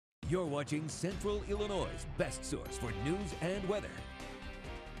You're watching Central Illinois' best source for news and weather.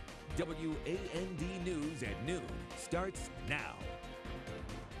 WAND News at noon starts now.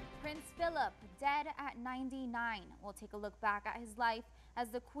 Prince Philip, dead at 99. We'll take a look back at his life as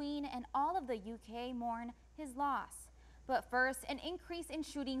the Queen and all of the UK mourn his loss. But first, an increase in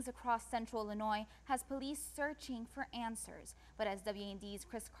shootings across Central Illinois has police searching for answers. But as WAND's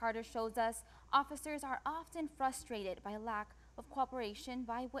Chris Carter shows us, officers are often frustrated by lack of cooperation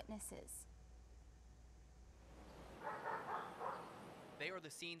by witnesses. They are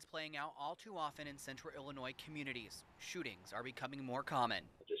the scenes playing out all too often in Central Illinois communities. Shootings are becoming more common.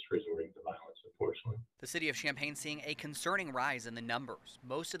 Just resorting to violence, unfortunately. The city of Champaign seeing a concerning rise in the numbers.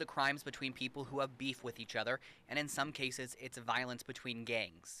 Most of the crimes between people who have beef with each other, and in some cases, it's violence between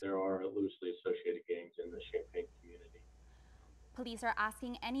gangs. There are loosely associated gangs in the Champaign community. Police are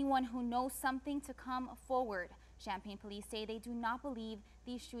asking anyone who knows something to come forward. Champaign police say they do not believe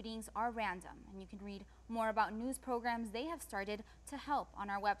these shootings are random. And you can read more about news programs they have started to help on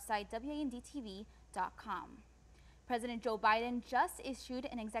our website, WANDTV.com. President Joe Biden just issued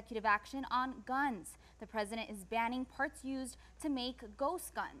an executive action on guns. The president is banning parts used to make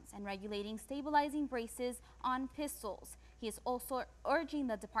ghost guns and regulating stabilizing braces on pistols. He is also urging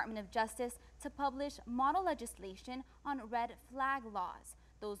the Department of Justice to publish model legislation on red flag laws.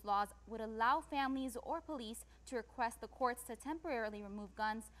 Those laws would allow families or police to request the courts to temporarily remove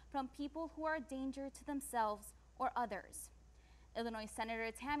guns from people who are a danger to themselves or others. Illinois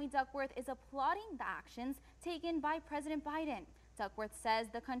Senator Tammy Duckworth is applauding the actions taken by President Biden. Duckworth says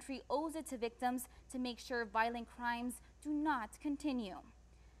the country owes it to victims to make sure violent crimes do not continue.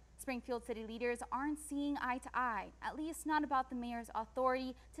 Springfield city leaders aren't seeing eye to eye, at least not about the mayor's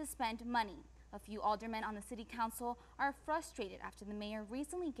authority to spend money. A few aldermen on the city council are frustrated after the mayor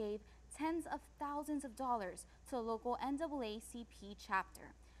recently gave tens of thousands of dollars to the local NAACP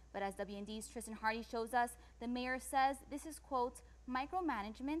chapter. But as WND's Tristan Hardy shows us, the mayor says this is, quote,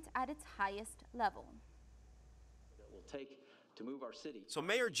 micromanagement at its highest level. That will take to move our city. So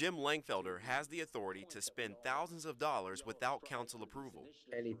Mayor Jim Langfelder has the authority to spend thousands of dollars without council approval.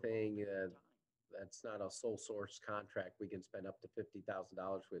 Anything that's not a sole source contract, we can spend up to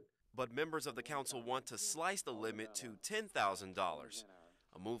 $50,000 with. But members of the council want to slice the limit to $10,000.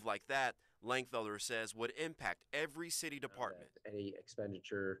 A move like that, Langfelder says, would impact every city department. Any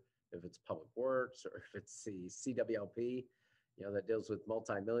expenditure, if it's public works or if it's the CWLP, that deals with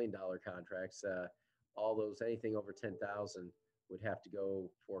multi-million-dollar contracts, all those, anything over 10,000 would have to go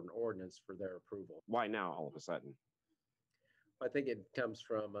for an ordinance for their approval. Why now all of a sudden? I think it comes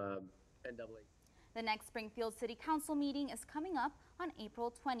from NAA. The next Springfield City Council meeting is coming up on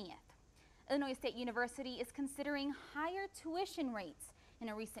April 20th. Illinois State University is considering higher tuition rates. In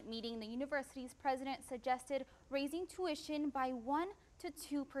a recent meeting, the university's president suggested raising tuition by 1%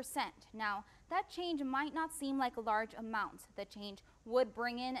 to 2%. Now, that change might not seem like a large amount. The change would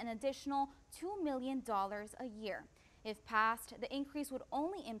bring in an additional $2 million a year. If passed, the increase would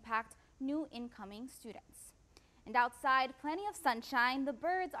only impact new incoming students. And outside, plenty of sunshine, the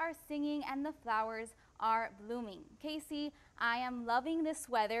birds are singing and the flowers are blooming. Casey, I am loving this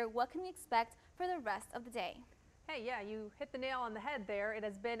weather. What can we expect for the rest of the day? Hey, yeah, you hit the nail on the head there. It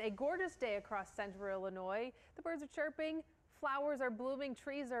has been a gorgeous day across Central Illinois. The birds are chirping, flowers are blooming,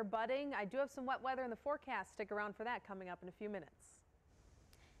 trees are budding. I do have some wet weather in the forecast. Stick around for that coming up in a few minutes.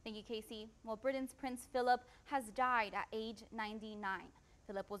 Thank you, Casey. Well, Britain's Prince Philip has died at age 99.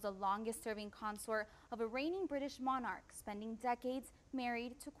 Philip was the longest-serving consort of a reigning British monarch, spending decades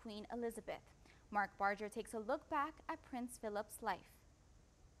married to Queen Elizabeth. Mark Barger takes a look back at Prince Philip's life.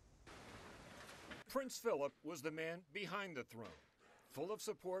 Prince Philip was the man behind the throne, full of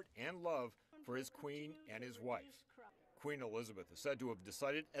support and love for his queen and his wife. Queen Elizabeth is said to have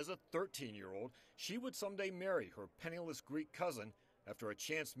decided as a 13-year-old she would someday marry her penniless Greek cousin after a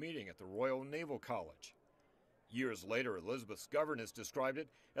chance meeting at the Royal Naval College. Years later, Elizabeth's governess described it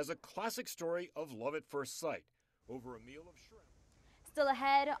as a classic story of love at first sight over a meal of shrimp. Still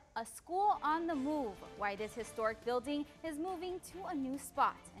ahead, a school on the move, why this historic building is moving to a new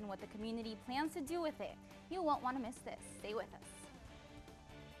spot, and what the community plans to do with it. You won't want to miss this. Stay with us.